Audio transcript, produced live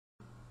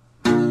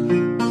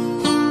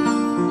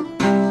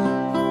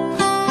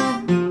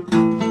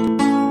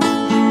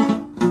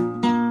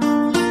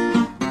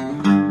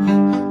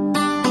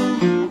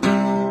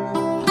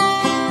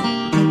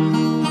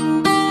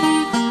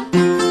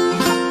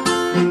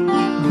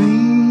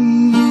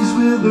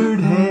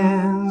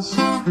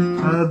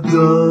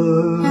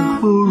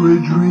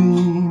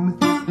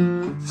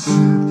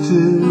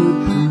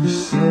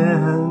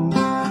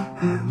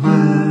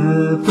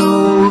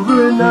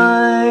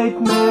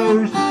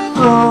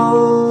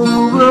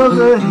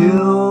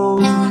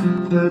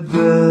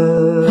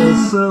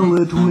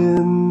desolate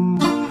wind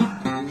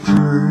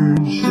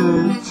turns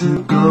shit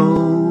to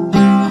gold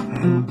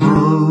and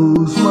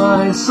blows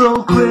my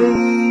soul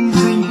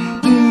crazy.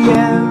 The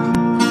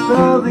end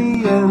of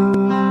the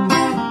end,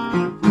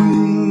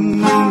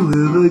 we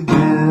live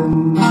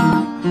again.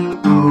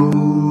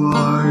 Oh,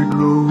 I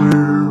grow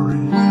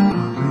weary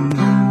of the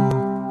end.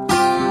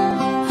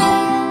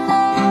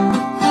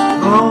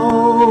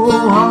 Oh,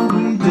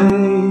 hungry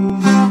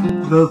days,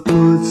 the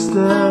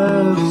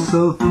footsteps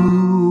of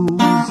fools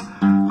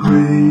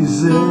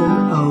grazing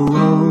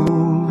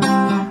alone,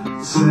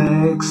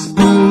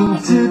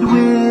 sex-painted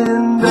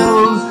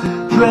windows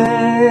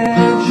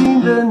dredging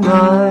the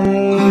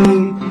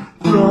night,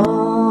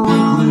 drunk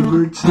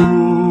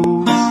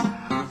libertines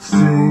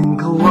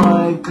stink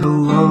like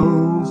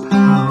colognes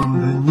from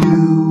the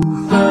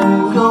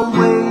newfangled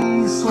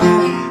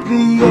wasteland.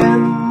 The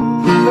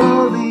end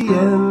of the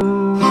end,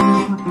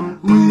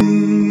 we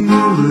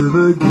live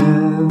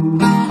again.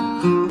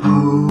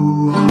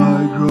 Oh,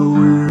 I grow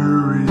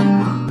weary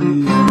of the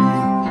end.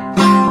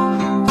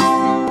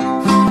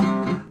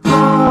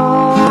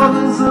 Love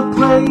is a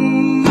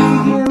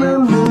plague in a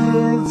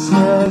mixed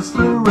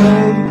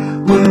masquerade,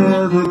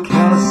 where the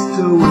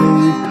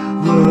castaways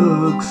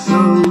look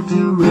so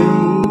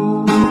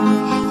deranged.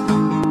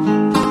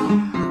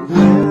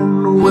 When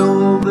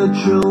will the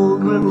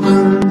children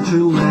learn to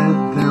let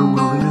their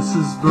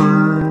wildernesses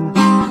burn,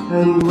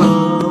 and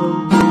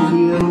love will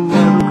be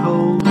never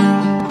cold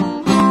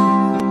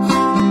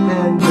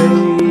and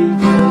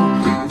vacant?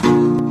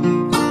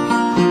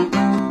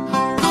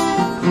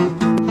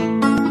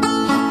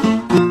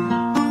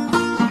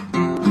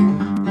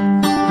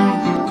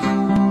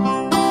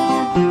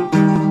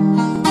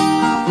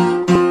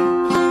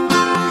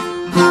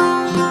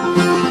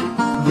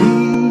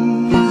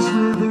 These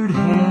withered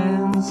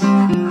hands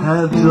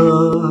have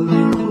dug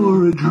for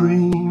a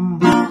dream,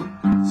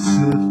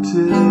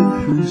 sifted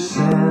through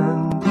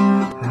sand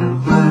and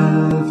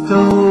left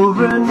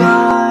over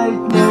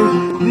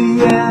nightmares. The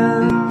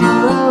end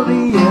of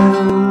the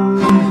end,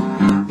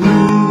 we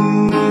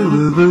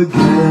live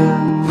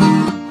again.